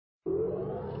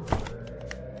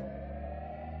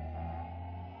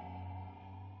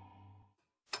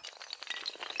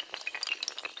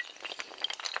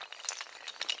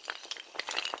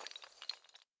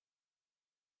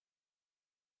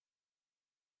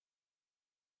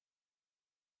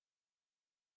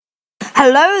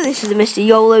Hello, this is Mr.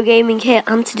 YOLO Gaming here,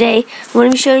 and today I'm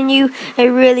going to be showing you a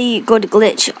really good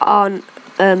glitch on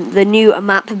the new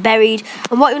map Buried.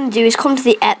 And what you're going to do is come to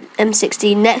the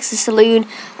M16 next to the saloon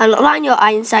and line your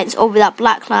iron sights over that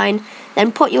black line,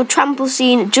 then put your trample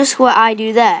scene just where I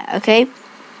do there, okay?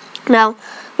 Now,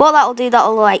 what that will do, that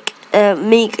will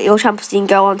make your trample scene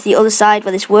go onto the other side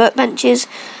where this workbench is,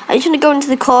 and you're going to go into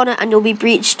the corner and you'll be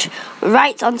breached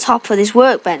right on top of this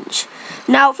workbench.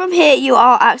 Now from here you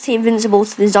are actually invincible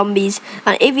to the zombies,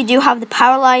 and if you do have the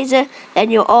paralyzer,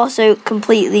 then you're also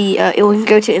completely you can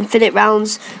go to infinite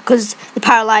rounds, because the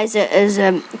paralyzer has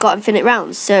got infinite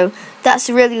rounds. So that's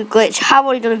a really good glitch. I have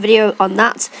already done a video on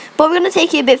that, but we're going to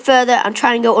take it a bit further and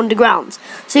try and go underground.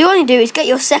 So you want to do is get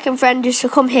your second friend just to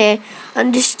come here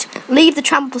and just leave the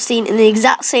trample scene in the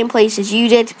exact same place as you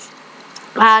did,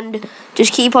 and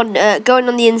just keep on going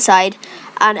on the inside,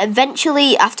 and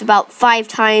eventually after about 5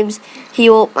 times he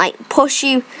will push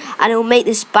you and it will make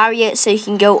this barrier so you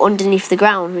can go underneath the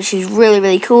ground, which is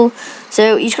really cool.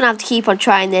 So you're just gonna have to keep on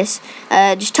trying this.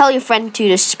 Just tell your friend to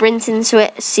just sprint into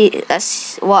it. See,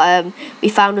 that's what we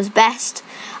found was best.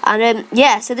 And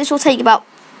yeah, so this will take about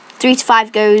 3 to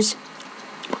 5 goes,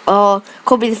 or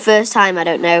could be the first time, I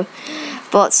don't know.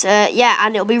 But yeah,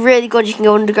 and it'll be really good. You can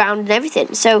go underground and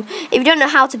everything. So if you don't know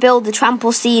how to build the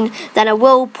trample scene, then I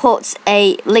will put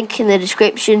a link in the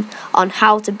description on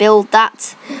how to build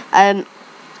that, and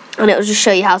it'll just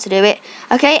show you how to do it.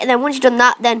 Okay, and then once you've done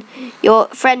that, then your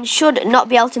friend should not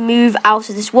be able to move out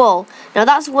of this wall. Now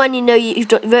that's when you know you've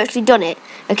virtually done it.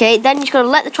 Okay, then you're just going to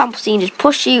let the trample scene just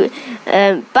push you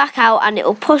back out, and it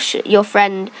will push your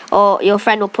friend, or your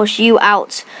friend will push you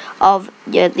out of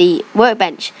the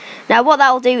workbench. Now what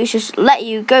that will do is just let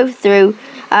you go through,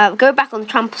 go back on the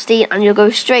trample scene, and you'll go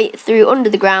straight through under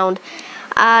the ground.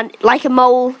 And like a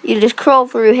mole, you just crawl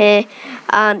through here,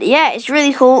 and yeah, it's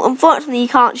really cool. Unfortunately you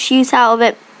can't shoot out of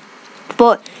it,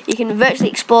 but you can virtually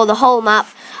explore the whole map.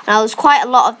 Now there's quite a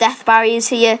lot of death barriers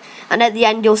here, and at the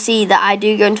end you'll see that I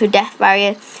do go into a death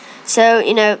barrier. So,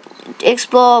 you know,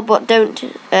 explore, but don't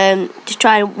just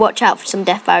try and watch out for some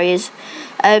death barriers.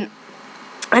 And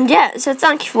yeah, so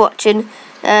thank you for watching.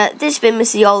 This has been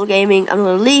Mr. YOLO Gaming. I'm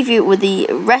going to leave you with the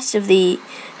rest of the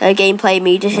gameplay,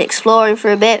 me just exploring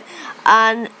for a bit,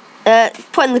 and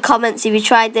put in the comments if you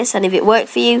tried this and if it worked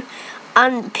for you,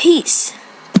 and peace.